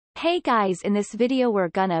Hey guys, in this video we're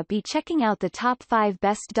gonna be checking out the top 5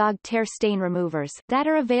 best dog tear stain removers that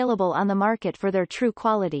are available on the market for their true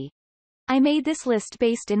quality. I made this list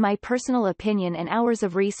based in my personal opinion and hours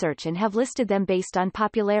of research and have listed them based on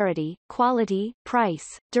popularity, quality, price,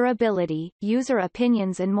 durability, user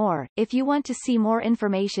opinions and more. If you want to see more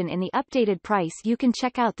information in the updated price you can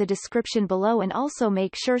check out the description below and also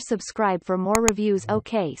make sure subscribe for more reviews.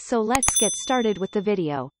 Okay, so let's get started with the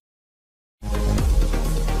video.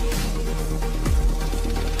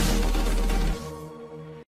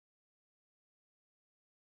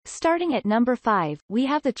 Starting at number 5, we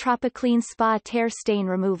have the TropiClean Spa Tear Stain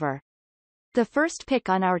Remover. The first pick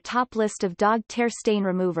on our top list of dog tear stain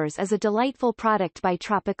removers is a delightful product by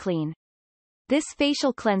TropiClean. This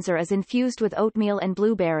facial cleanser is infused with oatmeal and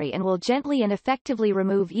blueberry and will gently and effectively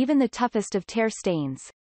remove even the toughest of tear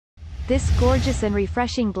stains. This gorgeous and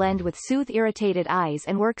refreshing blend will soothe irritated eyes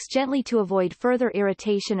and works gently to avoid further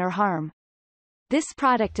irritation or harm. This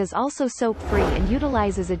product is also soap-free and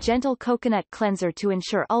utilizes a gentle coconut cleanser to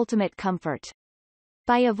ensure ultimate comfort.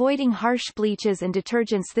 By avoiding harsh bleaches and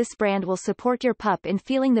detergents, this brand will support your pup in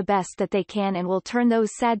feeling the best that they can and will turn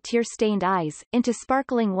those sad tear-stained eyes into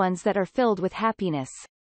sparkling ones that are filled with happiness.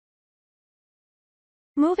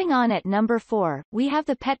 Moving on at number 4, we have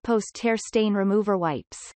the Petpost Tear Stain Remover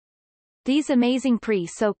Wipes. These amazing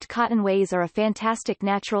pre-soaked cotton waves are a fantastic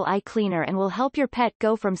natural eye cleaner and will help your pet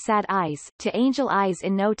go from sad eyes to angel eyes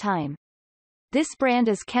in no time. This brand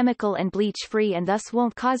is chemical and bleach-free and thus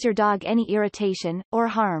won't cause your dog any irritation or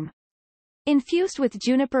harm. Infused with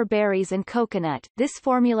juniper berries and coconut, this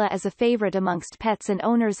formula is a favorite amongst pets and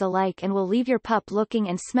owners alike and will leave your pup looking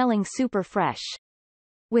and smelling super fresh.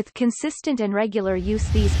 With consistent and regular use,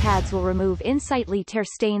 these pads will remove unsightly tear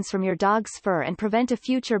stains from your dog's fur and prevent a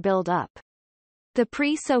future build-up. The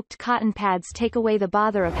pre-soaked cotton pads take away the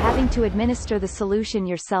bother of having to administer the solution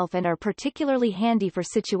yourself and are particularly handy for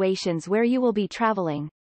situations where you will be traveling.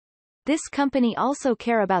 This company also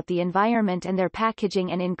care about the environment and their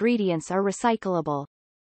packaging and ingredients are recyclable.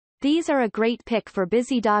 These are a great pick for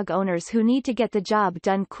busy dog owners who need to get the job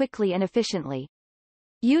done quickly and efficiently.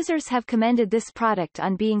 Users have commended this product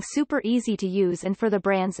on being super easy to use and for the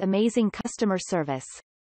brand's amazing customer service.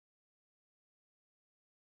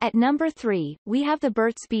 At number 3, we have the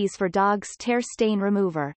Burt's Bees for Dogs Tear Stain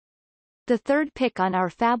Remover. The third pick on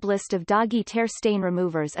our fab list of doggy tear stain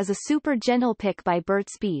removers is a super gentle pick by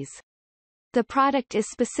Burt's Bees. The product is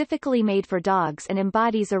specifically made for dogs and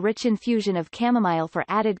embodies a rich infusion of chamomile for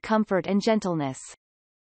added comfort and gentleness.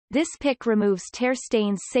 This pick removes tear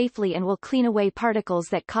stains safely and will clean away particles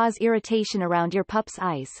that cause irritation around your pup's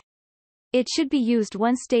eyes. It should be used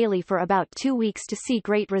once daily for about 2 weeks to see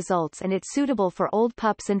great results and it's suitable for old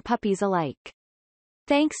pups and puppies alike.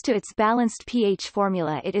 Thanks to its balanced pH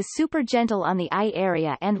formula, it is super gentle on the eye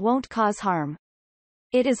area and won't cause harm.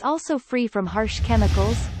 It is also free from harsh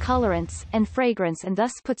chemicals, colorants, and fragrance and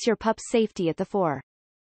thus puts your pup's safety at the fore.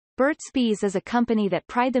 Burt's Bees is a company that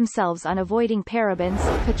pride themselves on avoiding parabens,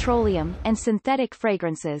 petroleum, and synthetic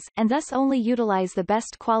fragrances, and thus only utilize the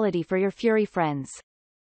best quality for your furry friends.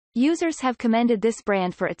 Users have commended this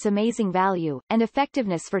brand for its amazing value and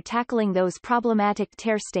effectiveness for tackling those problematic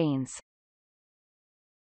tear stains.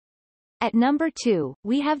 At number 2,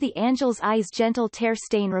 we have the Angel's Eyes Gentle Tear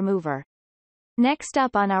Stain Remover. Next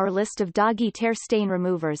up on our list of doggy tear stain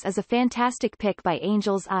removers is a fantastic pick by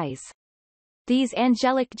Angel's Eyes. These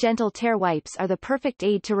angelic gentle tear wipes are the perfect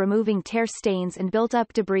aid to removing tear stains and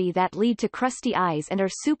built-up debris that lead to crusty eyes and are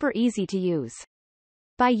super easy to use.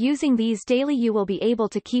 By using these daily you will be able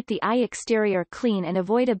to keep the eye exterior clean and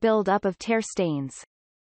avoid a build-up of tear stains.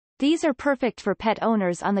 These are perfect for pet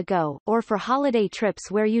owners on the go, or for holiday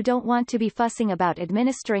trips where you don't want to be fussing about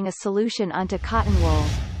administering a solution onto cotton wool.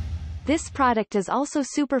 This product is also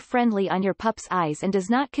super friendly on your pup's eyes and does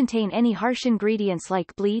not contain any harsh ingredients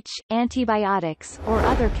like bleach, antibiotics, or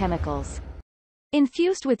other chemicals.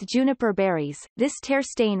 Infused with juniper berries, this tear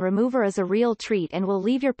stain remover is a real treat and will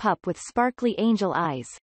leave your pup with sparkly angel eyes.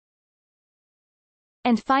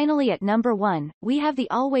 And finally at number 1, we have the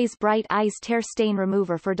Always Bright Eyes Tear Stain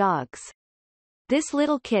Remover for Dogs. This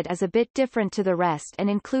little kit is a bit different to the rest and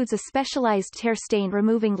includes a specialized tear stain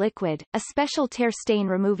removing liquid, a special tear stain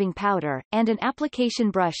removing powder, and an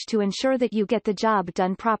application brush to ensure that you get the job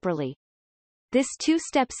done properly. This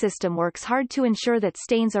two-step system works hard to ensure that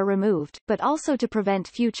stains are removed, but also to prevent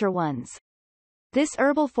future ones. This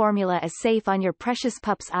herbal formula is safe on your precious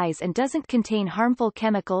pup's eyes and doesn't contain harmful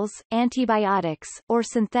chemicals, antibiotics, or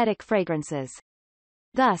synthetic fragrances.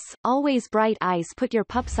 Thus, Always Bright Eyes put your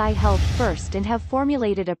pup's eye health first and have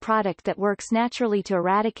formulated a product that works naturally to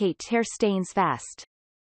eradicate tear stains fast.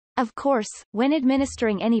 Of course, when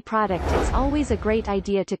administering any product, it's always a great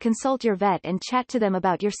idea to consult your vet and chat to them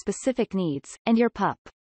about your specific needs, and your pup.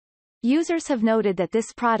 Users have noted that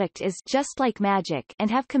this product is just like magic and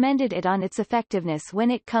have commended it on its effectiveness when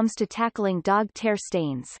it comes to tackling dog tear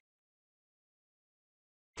stains.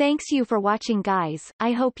 Thanks you for watching, guys.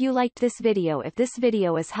 I hope you liked this video. If this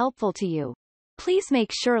video is helpful to you, please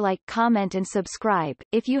make sure like, comment and subscribe.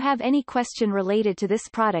 If you have any question related to this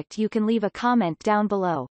product, you can leave a comment down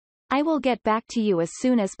below. I will get back to you as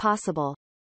soon as possible.